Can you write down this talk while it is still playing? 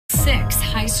6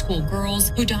 high school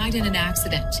girls who died in an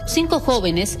accident. 5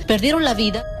 jóvenes perdieron la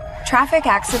vida. Traffic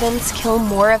accidents kill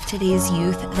more of today's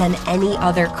youth than any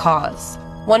other cause.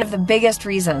 One of the biggest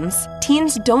reasons,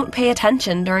 teens don't pay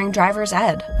attention during driver's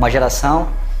ed. Uma geração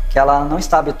que ela não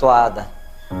está habituada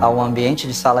ao ambiente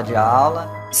de sala de aula.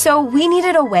 So we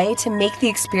needed a way to make the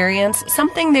experience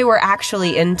something they were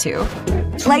actually into,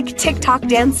 like TikTok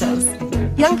dances.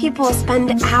 Young people spend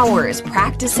hours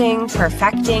practicing,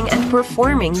 perfecting, and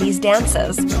performing these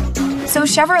dances. So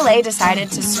Chevrolet decided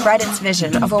to spread its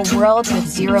vision of a world with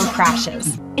 0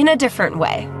 crashes in a different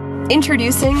way.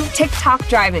 Introducing TikTok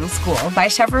Driving School by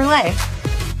Chevrolet.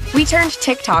 We turned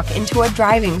TikTok into a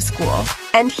driving school,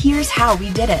 and here's how we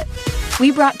did it.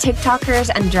 We brought TikTokers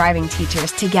and driving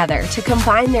teachers together to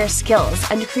combine their skills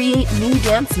and create new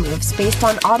dance moves based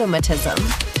on automatism.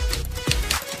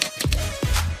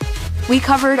 We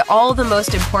covered all the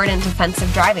most important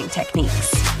defensive driving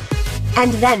techniques,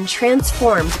 and then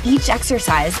transformed each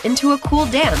exercise into a cool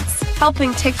dance,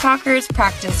 helping TikTokers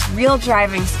practice real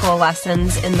driving school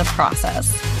lessons in the process.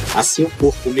 Assim, o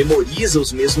corpo memoriza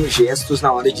os mesmos gestos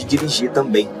na hora de dirigir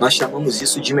também. Nós chamamos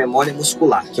isso de memória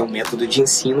muscular, que é um método de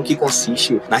ensino que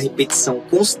consiste na repetição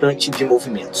constante de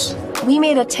movimentos. We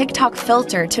made a TikTok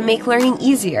filter to make learning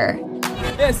easier.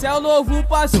 Esse é o novo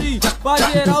passinho, pra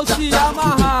geral se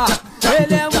amarrar.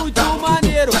 Ele é muito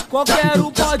maneiro, qualquer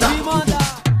pode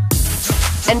mandar.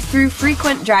 And through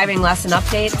frequent driving lesson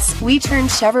updates, we turned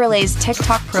Chevrolet's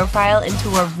TikTok profile into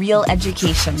a real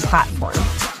education platform.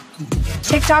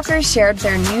 TikTokers shared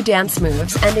their new dance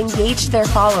moves and engaged their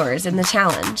followers in the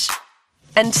challenge.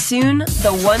 And soon,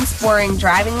 the once boring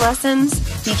driving lessons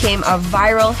became a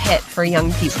viral hit for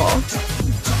young people.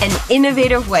 An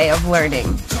innovative way of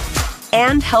learning.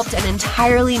 And helped an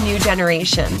entirely new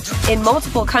generation in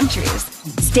multiple countries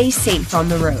stay safe on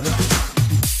the road.